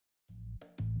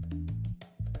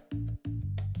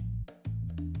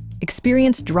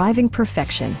Experience driving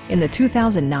perfection in the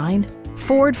 2009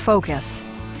 Ford Focus.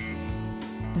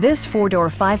 This four-door,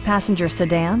 five-passenger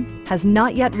sedan has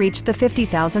not yet reached the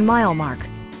 50,000-mile mark.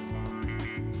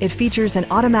 It features an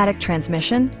automatic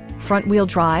transmission, front-wheel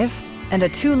drive, and a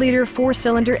 2-liter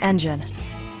four-cylinder engine.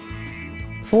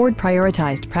 Ford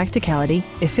prioritized practicality,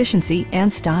 efficiency,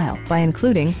 and style by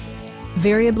including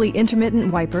variably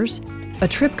intermittent wipers, a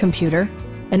trip computer,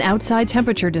 an outside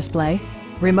temperature display,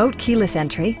 remote keyless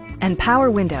entry, and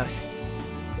power windows.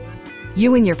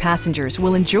 You and your passengers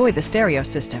will enjoy the stereo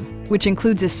system, which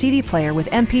includes a CD player with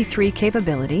MP3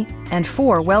 capability and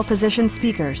 4 well-positioned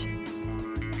speakers.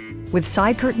 With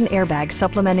side curtain airbags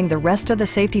supplementing the rest of the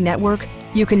safety network,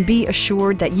 you can be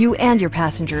assured that you and your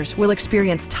passengers will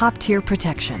experience top-tier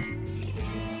protection.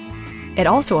 It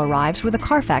also arrives with a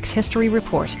Carfax history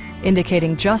report,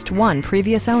 indicating just one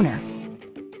previous owner.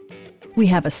 We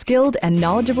have a skilled and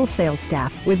knowledgeable sales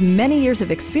staff with many years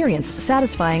of experience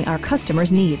satisfying our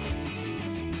customers' needs.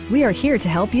 We are here to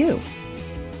help you.